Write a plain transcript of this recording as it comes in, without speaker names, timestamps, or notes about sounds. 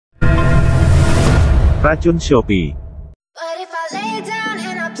Racun SHOPEE. But if I lay down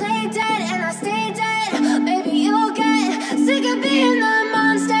and I play dead and I stay dead, maybe you'll get sick of being the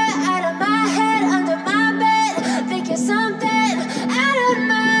monster out of my head, under my bed. Think you're something out of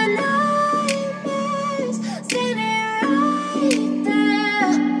my nightmares, standing right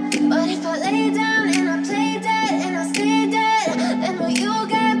there. But if I lay down and I play dead and I stay dead, then will you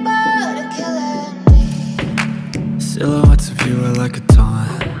get bored of killing me? Silhouettes of you are like a taunt.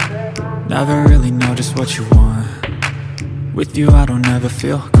 Never really know just what you want. With you I don't ever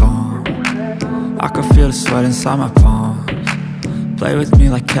feel calm. I can feel the sweat inside my palms. Play with me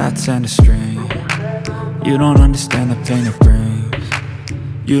like cats and a string. You don't understand the pain it brings.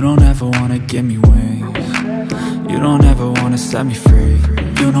 You don't ever wanna give me wings. You don't ever wanna set me free.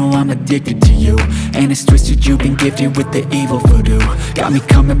 You know I'm addicted to you, and it's twisted, you've been gifted with the evil voodoo. Got me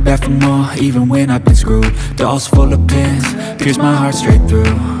coming back for more, even when I've been screwed. Dolls full of pins, pierce my heart straight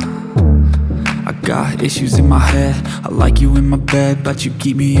through. I got issues in my head, I like you in my bed, but you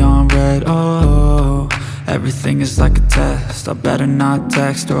keep me on red. Oh, everything is like a test, I better not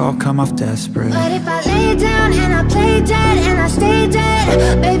text or I'll come off desperate. But if I lay down and I play dead and I stay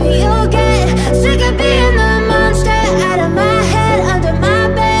dead, maybe you'll get sick of being the monster out of my head, under my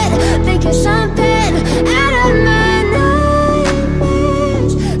bed. Think you're something out of my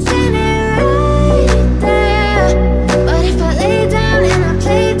nightmares, standing right there. But if I lay down and I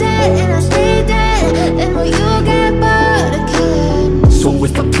play dead and I stay dead, then will you get bored of killing me? So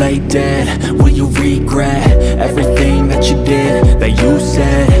if I play dead, will you regret everything that you did, that you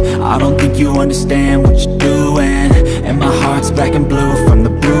said? I don't think you understand what you're doing, and my heart's black and blue from the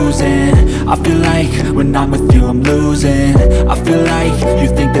bruising. I feel like when I'm with you I'm losing. I feel like you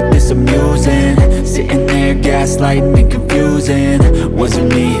think that this amusing, sitting there gaslighting and confusing. Was it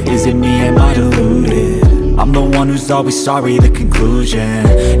me? Is it me? Am I deluded? I'm the one who's always sorry, the conclusion,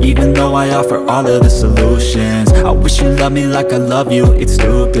 even though I offer all of the solutions. I wish you loved me like I love you, it's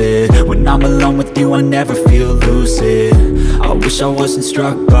stupid. When I'm alone with you I never feel lucid. I wish I wasn't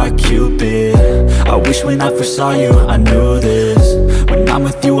struck by Cupid. I wish when I first saw you I knew this. When I'm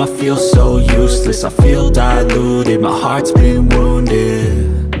with you I feel so useless, I feel diluted, my heart's been wounded.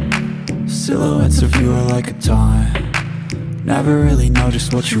 Silhouettes of you are like a taunt. Never really know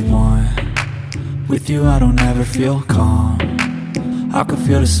just what you want. With you I don't ever feel calm. I can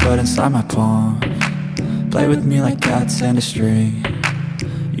feel the sweat inside my palms. Play with me like cats and a string.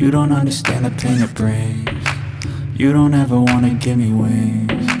 You don't understand the pain it brings. You don't ever wanna give me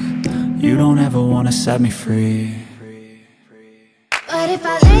wings. You don't ever wanna set me free. But if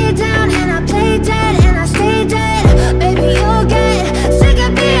I lay down and I play dead and I stay dead, maybe you'll get sick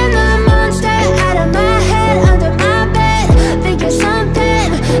of being the monster out of my head, under my bed. Think you're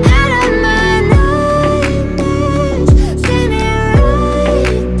something out of my nightmares, standing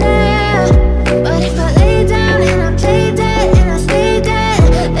right there. But if I lay down and I play dead and I stay dead,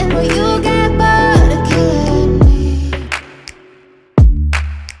 then will you get bored of killing me?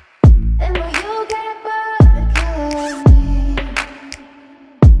 Then will you get bored of killing me?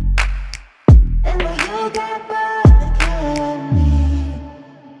 Then will you get bored of killing me?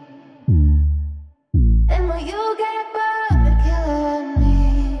 Then will you get bored of killing me?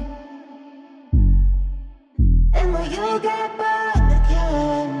 Then will you get bored of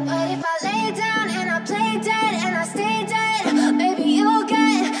killing me? But if I lay down and I play dead and I stay dead, maybe you'll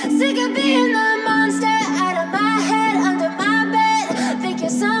get sick of being the monster out of my head, under my bed. Think you're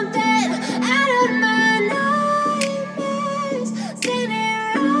something out of my nightmares, standing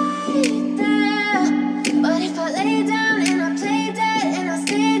right there. But if I lay down and I play dead and I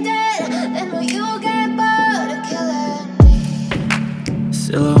stay dead, then will you get bored of killing me?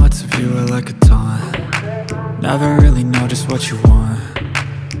 Silhouettes of you are like a taunt. Never really know just what you want.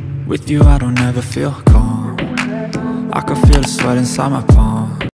 With you I don't ever feel calm. I can feel the sweat inside my palms.